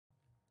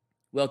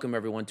Welcome,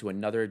 everyone, to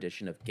another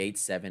edition of Gate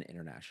 7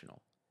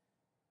 International,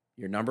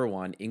 your number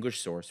one English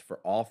source for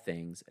all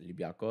things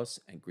Olympiacos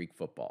and Greek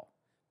football.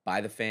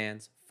 By the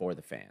fans, for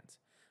the fans.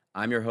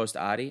 I'm your host,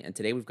 Adi, and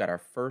today we've got our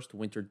first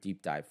winter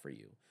deep dive for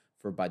you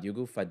for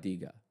Badiougu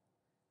Fadiga,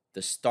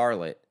 the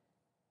starlet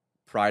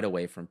pried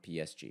away from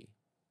PSG.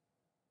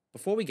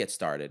 Before we get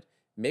started,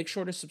 make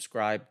sure to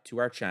subscribe to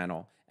our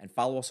channel and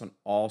follow us on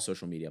all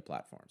social media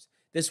platforms.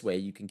 This way,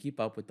 you can keep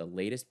up with the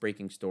latest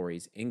breaking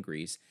stories in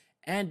Greece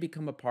and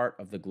become a part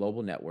of the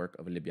global network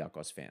of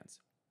Olympiacos fans.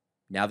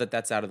 Now that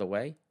that's out of the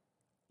way,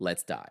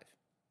 let's dive.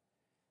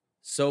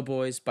 So,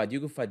 boys,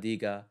 Badiougu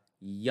Fadiga,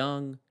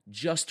 young,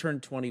 just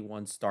turned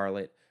 21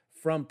 starlet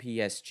from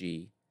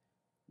PSG.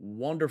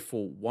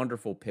 Wonderful,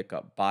 wonderful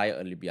pickup by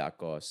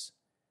Olympiacos.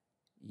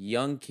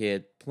 Young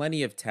kid,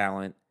 plenty of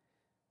talent.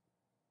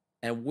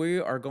 And we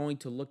are going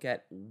to look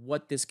at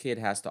what this kid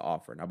has to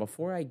offer. Now,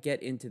 before I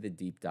get into the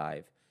deep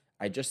dive,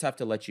 I just have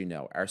to let you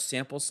know our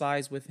sample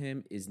size with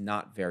him is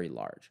not very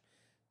large.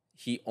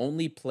 He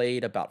only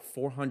played about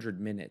 400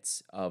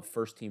 minutes of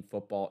first team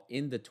football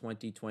in the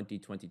 2020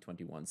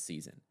 2021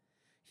 season.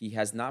 He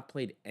has not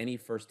played any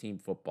first team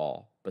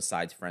football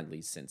besides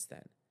friendlies since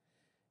then.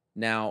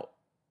 Now,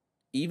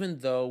 even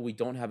though we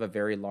don't have a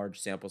very large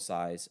sample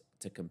size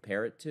to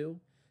compare it to,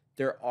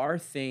 there are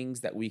things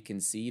that we can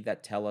see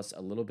that tell us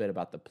a little bit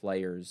about the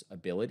player's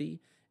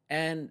ability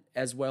and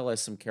as well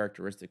as some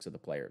characteristics of the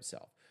player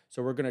itself.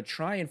 So we're going to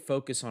try and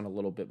focus on a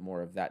little bit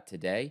more of that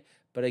today.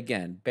 But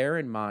again, bear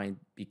in mind,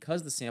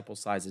 because the sample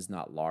size is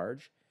not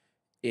large,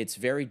 it's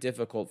very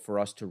difficult for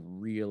us to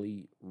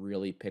really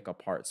pick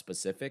apart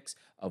specifics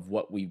of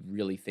what we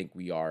really think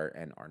we are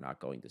and are not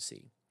going to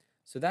see.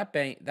 So that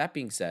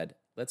being said,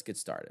 let's get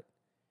started.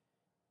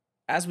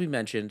 As we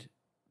mentioned,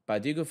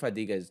 Badiougu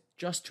Fadiga has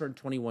just turned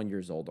 21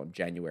 years old on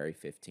January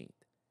 15th.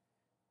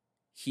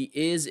 He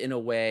is, in a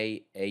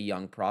way, a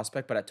young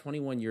prospect, but at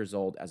 21 years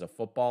old, as a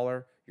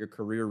footballer, your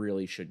career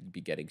really should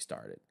be getting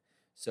started.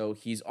 So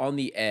he's on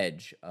the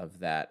edge of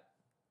that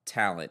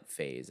talent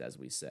phase, as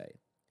we say.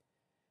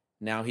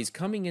 Now, he's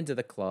coming into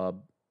the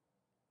club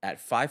at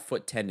 5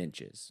 foot 10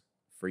 inches.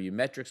 For you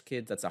metrics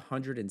kids, that's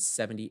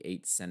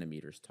 178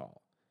 centimeters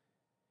tall.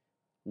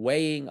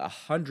 Weighing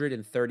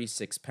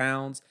 136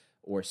 pounds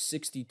or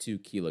 62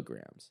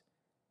 kilograms.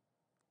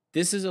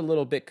 This is a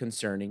little bit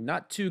concerning,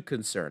 not too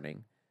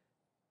concerning,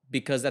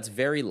 because that's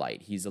very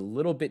light. He's a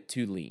little bit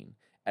too lean.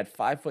 At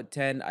 5 foot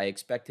 10, I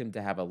expect him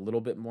to have a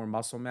little bit more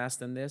muscle mass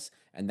than this,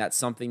 and that's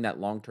something that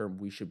long term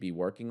we should be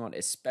working on,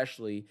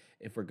 especially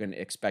if we're going to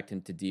expect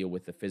him to deal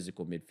with the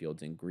physical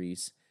midfields in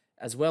Greece,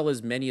 as well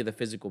as many of the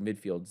physical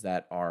midfields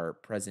that are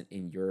present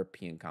in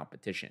European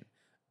competition,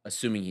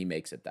 assuming he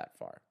makes it that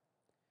far.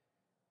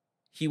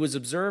 He was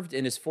observed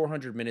in his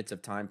 400 minutes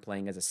of time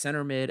playing as a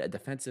center mid, a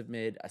defensive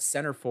mid, a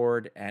center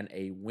forward, and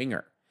a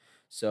winger.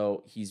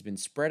 So he's been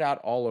spread out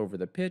all over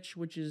the pitch,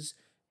 which is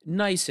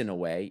nice in a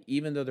way,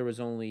 even though there was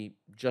only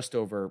just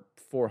over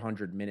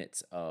 400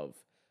 minutes of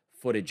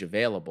footage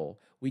available.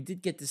 We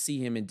did get to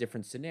see him in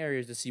different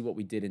scenarios to see what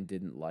we did and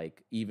didn't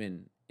like,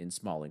 even in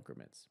small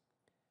increments.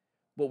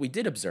 What we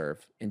did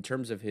observe in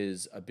terms of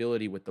his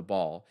ability with the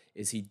ball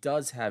is he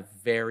does have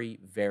very,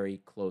 very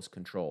close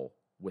control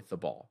with the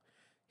ball.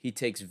 He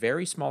takes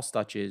very small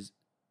touches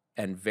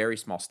and very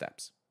small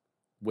steps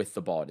with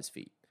the ball at his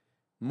feet.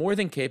 More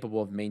than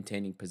capable of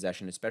maintaining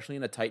possession, especially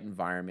in a tight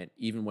environment,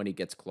 even when he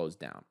gets closed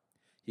down.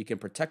 He can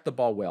protect the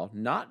ball well,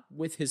 not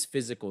with his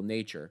physical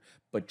nature,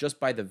 but just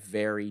by the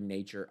very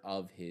nature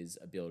of his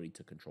ability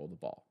to control the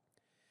ball.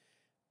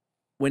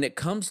 When it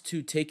comes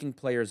to taking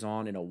players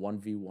on in a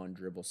 1v1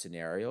 dribble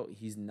scenario,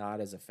 he's not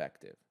as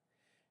effective.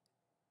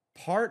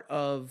 Part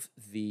of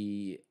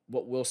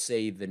what we'll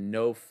say, the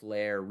no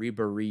flair,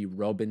 Ribéry,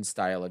 Robben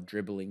style of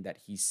dribbling that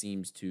he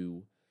seems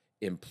to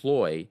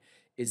employ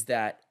is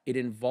that it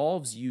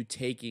involves you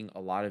taking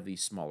a lot of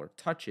these smaller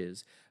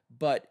touches,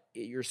 but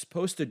you're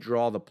supposed to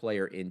draw the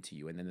player into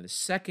you. And then the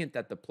second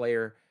that the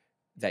player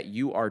that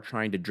you are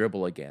trying to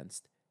dribble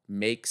against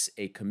makes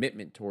a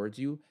commitment towards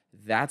you,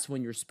 that's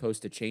when you're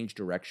supposed to change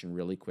direction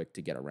really quick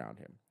to get around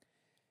him.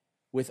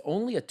 With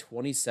only a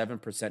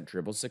 27%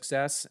 dribble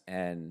success,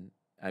 and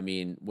I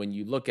mean, when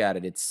you look at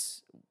it,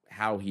 it's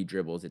how he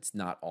dribbles. It's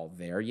not all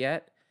there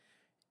yet.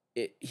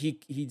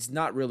 He's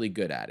not really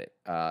good at it.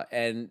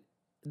 And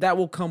that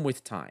will come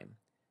with time.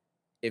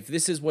 If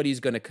this is what he's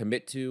going to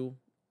commit to,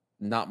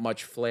 not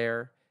much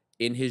flair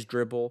in his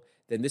dribble,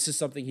 then this is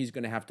something he's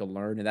going to have to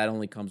learn, and that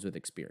only comes with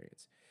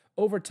experience.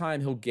 Over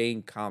time, he'll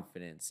gain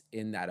confidence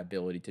in that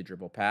ability to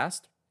dribble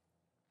past,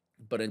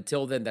 but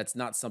until then, that's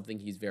not something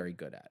he's very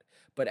good at.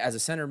 But as a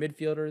center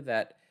midfielder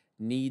that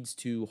needs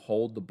to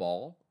hold the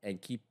ball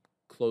and keep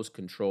close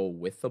control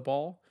with the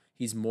ball,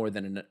 he's more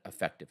than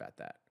effective at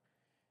that.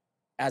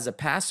 As a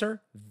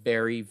passer,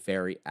 very,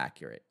 very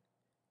accurate.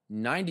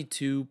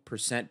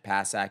 92%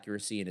 pass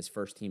accuracy in his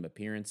first team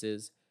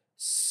appearances.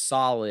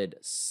 Solid.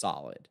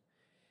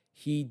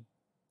 He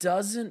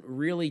doesn't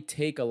really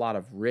take a lot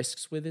of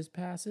risks with his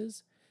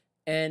passes,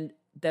 and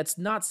that's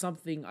not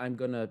something I'm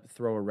going to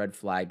throw a red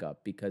flag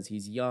up because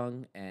he's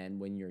young. And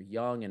when you're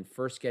young and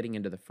first getting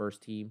into the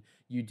first team,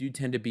 you do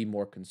tend to be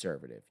more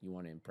conservative. You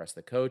want to impress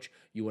the coach,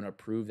 you want to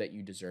prove that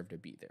you deserve to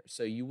be there.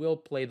 So you will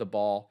play the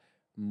ball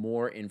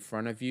more in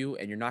front of you,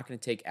 and you're not going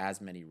to take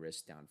as many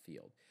risks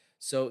downfield.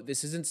 So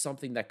this isn't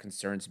something that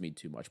concerns me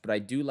too much, but I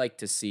do like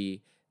to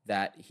see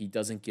that he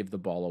doesn't give the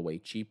ball away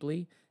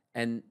cheaply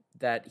and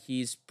that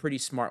he's pretty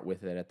smart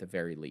with it at the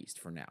very least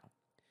for now.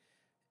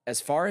 As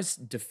far as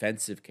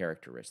defensive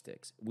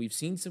characteristics, we've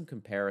seen some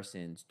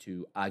comparisons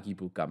to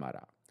Agibu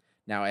Kamara.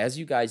 Now, as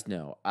you guys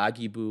know,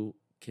 Agibu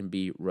can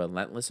be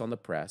relentless on the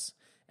press,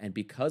 and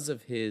because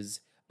of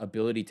his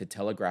ability to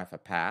telegraph a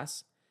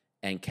pass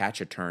and catch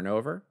a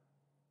turnover,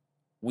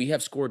 we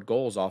have scored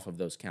goals off of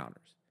those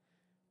counters.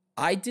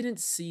 I didn't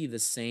see the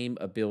same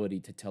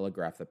ability to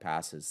telegraph the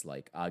passes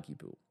like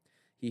Agibu.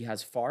 He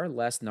has far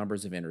less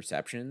numbers of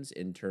interceptions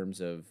in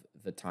terms of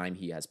the time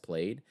he has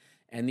played.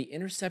 And the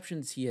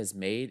interceptions he has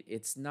made,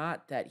 it's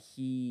not that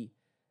he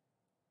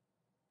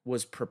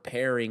was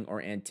preparing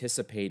or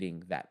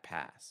anticipating that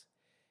pass.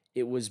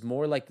 It was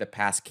more like the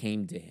pass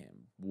came to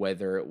him,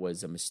 whether it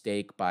was a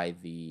mistake by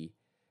the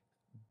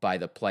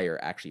player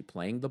actually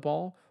playing the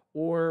ball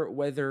or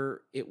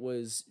whether it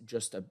was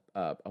just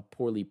a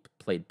poorly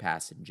played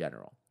pass in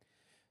general.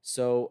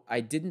 So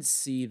I didn't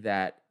see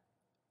that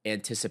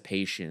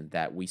anticipation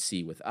that we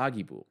see with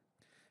Agibu.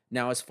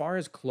 Now, as far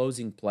as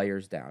closing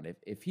players down,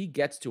 if he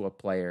gets to a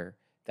player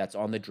that's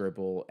on the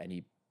dribble and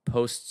he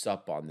posts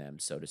up on them,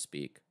 so to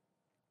speak,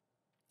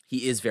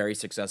 he is very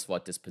successful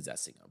at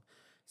dispossessing them.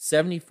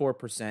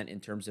 74% in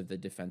terms of the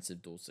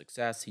defensive duel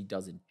success. He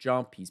doesn't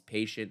jump. He's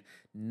patient.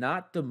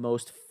 Not the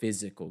most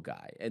physical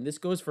guy. And this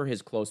goes for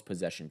his close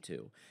possession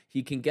too.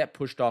 He can get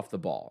pushed off the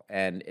ball.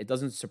 And it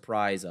doesn't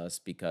surprise us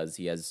because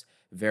he has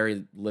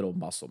very little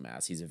muscle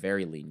mass. He's a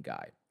very lean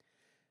guy.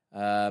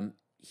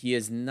 He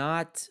is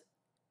not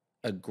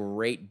a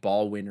great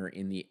ball winner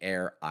in the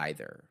air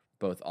either,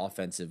 both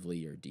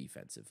offensively or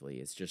defensively.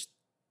 It's just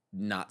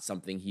not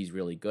something he's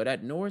really good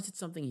at, nor is it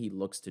something he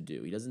looks to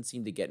do. He doesn't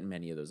seem to get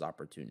many of those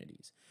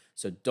opportunities.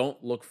 So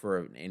don't look for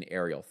an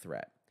aerial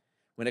threat.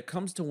 When it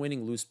comes to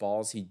winning loose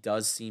balls, he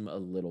does seem a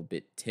little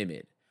bit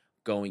timid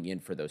going in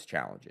for those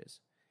challenges.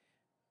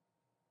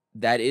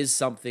 That is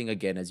something,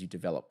 again, as you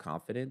develop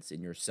confidence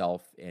in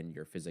yourself and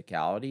your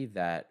physicality,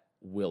 that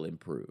will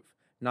improve.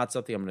 Not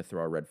something I'm going to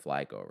throw a red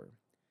flag over.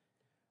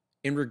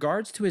 In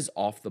regards to his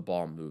off the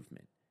ball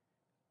movement,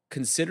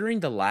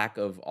 considering the lack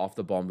of off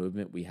the ball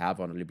movement we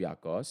have on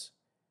Olympiacos,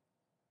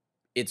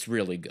 it's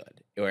really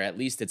good, or at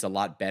least it's a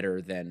lot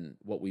better than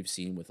what we've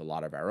seen with a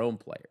lot of our own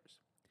players.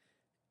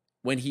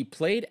 When he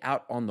played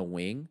out on the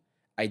wing,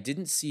 I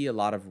didn't see a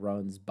lot of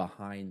runs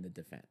behind the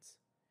defense.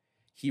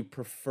 He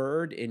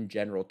preferred in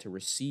general to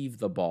receive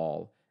the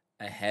ball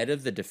ahead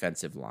of the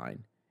defensive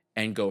line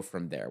and go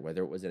from there,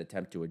 whether it was an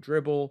attempt to a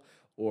dribble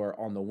or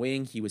on the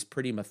wing. He was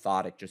pretty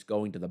methodic, just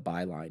going to the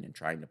byline and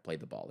trying to play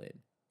the ball in.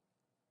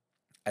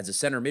 As a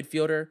center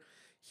midfielder,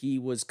 he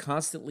was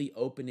constantly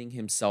opening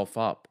himself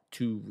up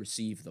to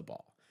receive the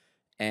ball.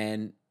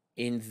 And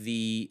in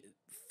the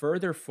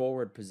further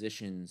forward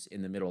positions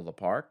in the middle of the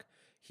park,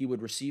 he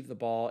would receive the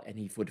ball and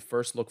he would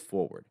first look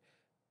forward.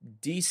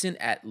 Decent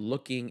at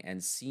looking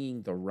and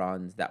seeing the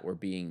runs that were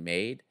being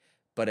made,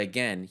 but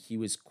again, he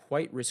was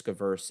quite risk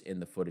averse in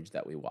the footage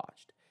that we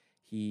watched.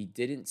 He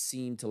didn't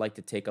seem to like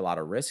to take a lot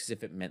of risks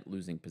if it meant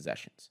losing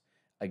possessions.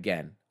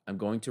 Again, I'm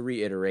going to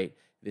reiterate,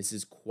 this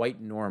is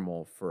quite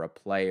normal for a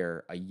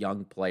player, a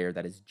young player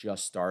that is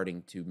just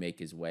starting to make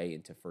his way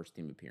into first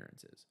team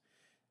appearances.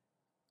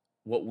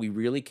 What we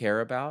really care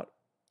about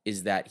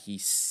is that he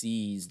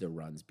sees the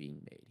runs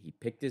being made. He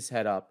picked his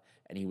head up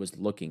and he was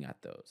looking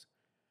at those.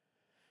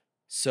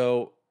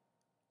 So,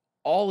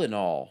 all in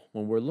all,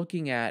 when we're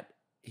looking at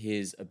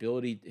his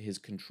ability, his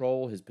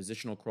control, his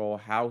positional control,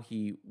 how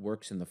he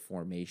works in the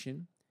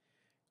formation,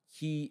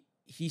 he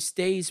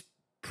stays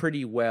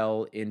pretty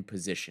well in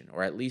position,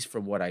 or at least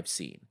from what I've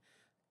seen.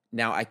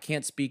 Now, I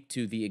can't speak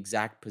to the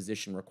exact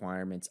position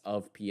requirements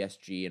of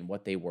PSG and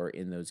what they were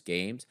in those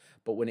games,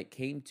 but when it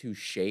came to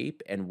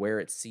shape and where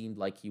it seemed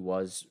like he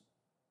was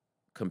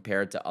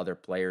compared to other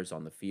players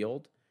on the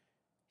field,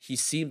 he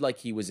seemed like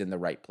he was in the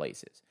right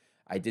places.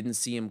 I didn't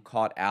see him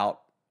caught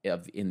out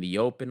in the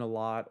open a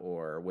lot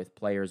or with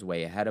players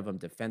way ahead of him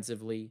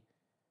defensively.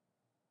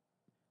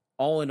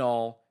 All in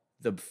all,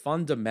 the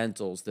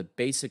fundamentals, the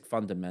basic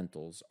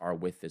fundamentals are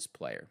with this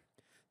player.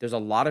 There's a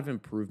lot of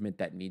improvement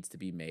that needs to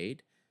be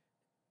made.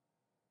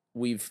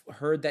 We've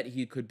heard that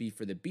he could be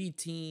for the B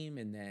team,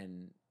 and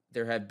then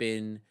there have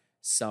been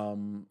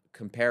some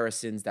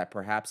comparisons that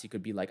perhaps he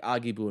could be like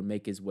Agibu and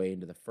make his way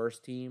into the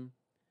first team.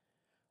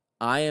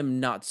 I am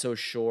not so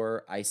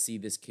sure I see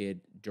this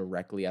kid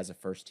directly as a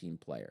first team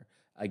player.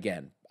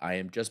 Again, I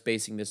am just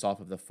basing this off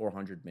of the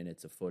 400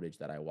 minutes of footage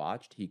that I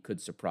watched. He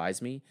could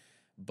surprise me,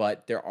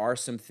 but there are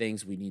some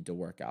things we need to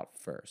work out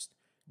first.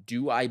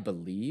 Do I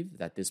believe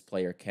that this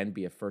player can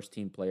be a first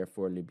team player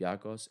for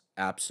Olympiacos?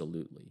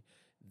 Absolutely.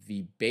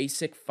 The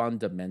basic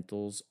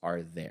fundamentals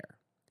are there.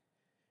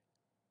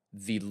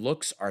 The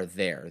looks are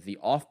there. The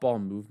off-ball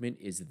movement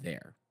is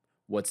there.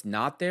 What's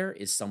not there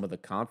is some of the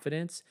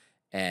confidence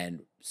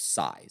and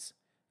size.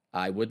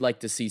 I would like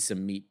to see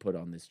some meat put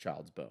on this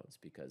child's bones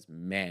because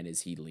man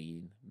is he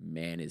lean,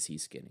 man is he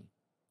skinny.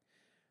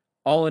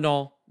 All in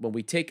all, when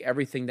we take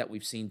everything that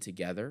we've seen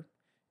together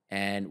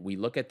and we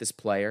look at this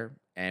player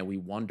and we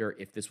wonder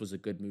if this was a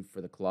good move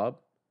for the club,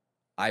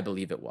 I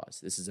believe it was.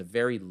 This is a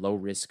very low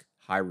risk,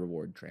 high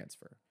reward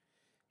transfer.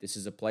 This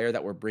is a player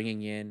that we're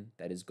bringing in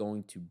that is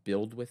going to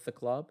build with the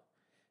club.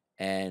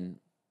 And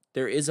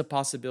there is a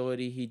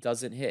possibility he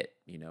doesn't hit.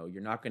 You know,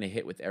 you're not going to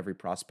hit with every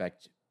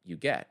prospect you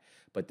get.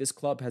 But this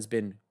club has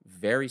been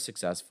very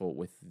successful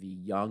with the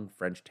young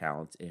French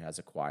talents it has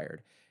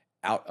acquired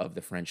out of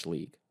the French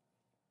league.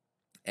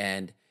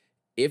 And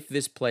if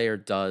this player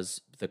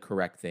does the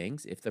correct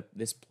things, if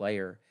this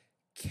player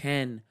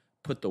can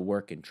put the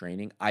work in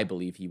training, I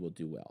believe he will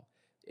do well.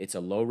 It's a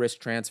low risk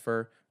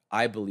transfer.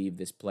 I believe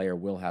this player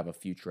will have a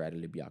future at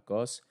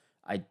Olympiacos.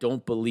 I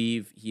don't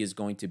believe he is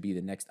going to be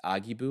the next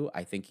Aguibou.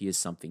 I think he is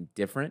something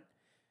different.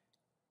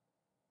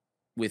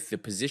 With the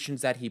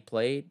positions that he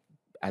played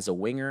as a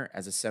winger,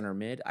 as a center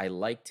mid, I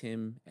liked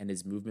him and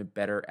his movement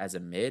better as a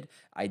mid.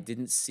 I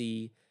didn't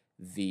see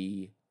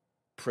the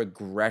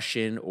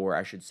progression, or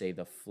I should say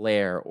the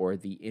flair or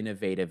the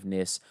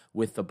innovativeness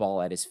with the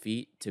ball at his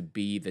feet to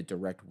be the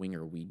direct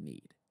winger we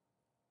need.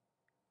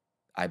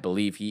 I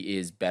believe he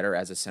is better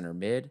as a center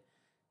mid,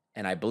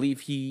 and I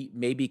believe he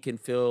maybe can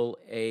fill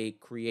a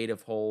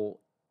creative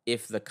hole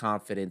if the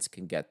confidence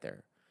can get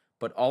there.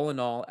 But all in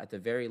all, at the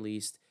very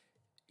least,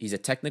 he's a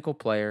technical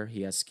player.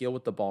 He has skill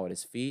with the ball at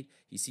his feet.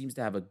 He seems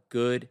to have a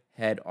good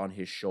head on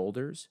his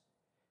shoulders.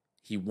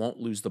 He won't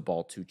lose the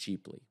ball too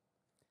cheaply.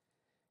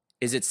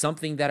 Is it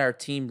something that our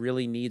team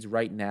really needs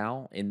right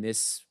now in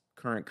this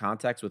current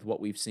context with what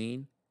we've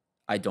seen?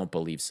 I don't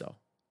believe so.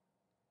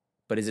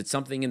 But is it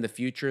something in the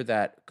future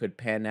that could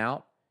pan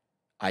out?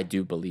 I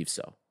do believe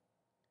so.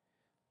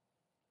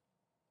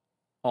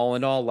 All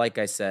in all, like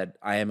I said,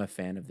 I am a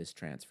fan of this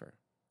transfer.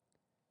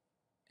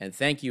 And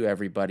thank you,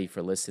 everybody,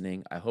 for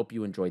listening. I hope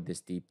you enjoyed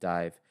this deep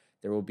dive.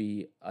 There will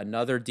be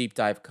another deep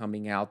dive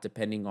coming out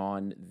depending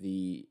on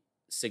the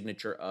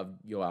signature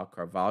of Joao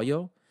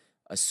Carvalho,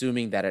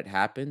 assuming that it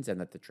happens and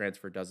that the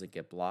transfer doesn't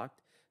get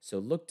blocked. So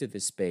look to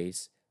this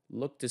space.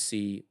 Look to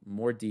see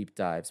more deep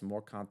dives,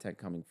 more content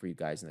coming for you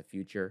guys in the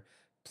future.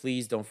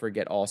 Please don't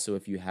forget also,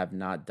 if you have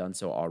not done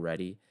so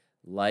already,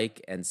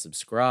 like and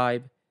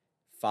subscribe.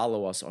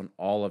 Follow us on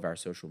all of our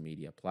social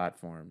media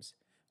platforms.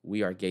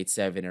 We are Gate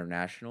 7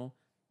 International,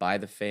 by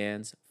the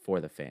fans,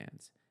 for the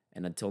fans.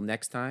 And until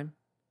next time,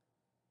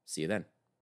 see you then.